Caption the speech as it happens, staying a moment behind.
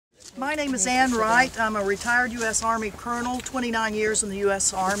My name is Ann Wright. I'm a retired U.S. Army Colonel, 29 years in the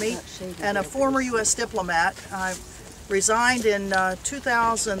U.S. Army, and a former U.S. diplomat. I resigned in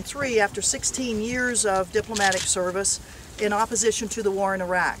 2003 after 16 years of diplomatic service in opposition to the war in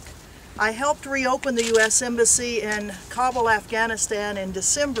Iraq. I helped reopen the U.S. Embassy in Kabul, Afghanistan in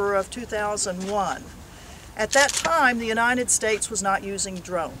December of 2001. At that time, the United States was not using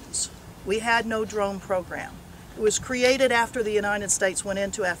drones. We had no drone program. It was created after the United States went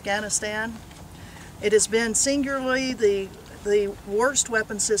into Afghanistan. It has been singularly the worst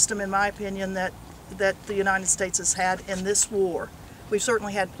weapon system, in my opinion, that the United States has had in this war. We've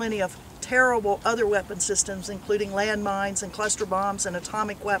certainly had plenty of terrible other weapon systems, including landmines and cluster bombs and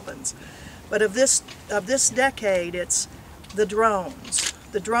atomic weapons. But of this decade, it's the drones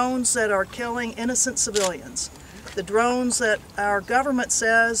that are killing innocent civilians, the drones that our government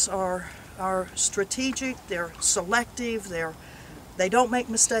says are strategic, they're selective, they don't make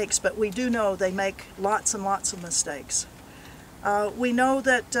mistakes, but we do know they make lots and lots of mistakes. We know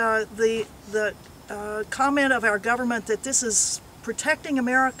that the comment of our government that this is protecting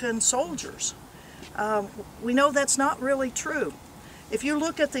American soldiers, we know that's not really true. If you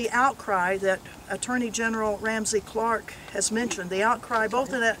look at the outcry that Attorney General Ramsey Clark has mentioned, the outcry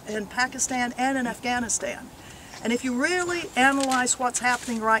both in Pakistan and in Afghanistan, and if you really analyze what's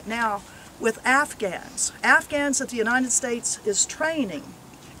happening right now with Afghans that the United States is training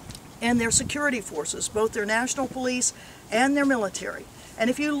and their security forces, both their national police and their military. And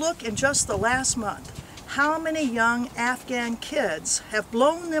if you look in just the last month, how many young Afghan kids have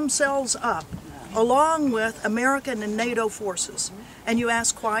blown themselves up along with American and NATO forces? And you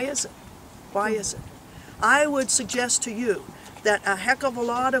ask, why is it? Why is it? I would suggest to you that a heck of a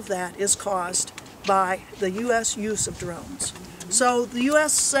lot of that is caused by the U.S. use of drones. So the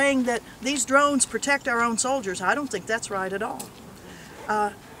U.S. saying that these drones protect our own soldiers, I don't think that's right at all.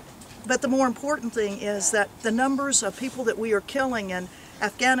 But the more important thing is that the numbers of people that we are killing in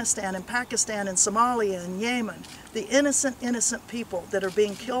Afghanistan and Pakistan and Somalia and Yemen, the innocent people that are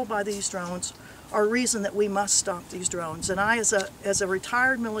being killed by these drones, are a reason that we must stop these drones. And I, as a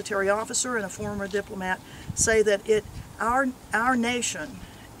retired military officer and a former diplomat, say that our nation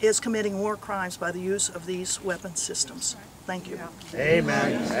is committing war crimes by the use of these weapon systems. Thank you.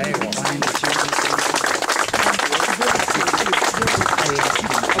 Amen. Amen.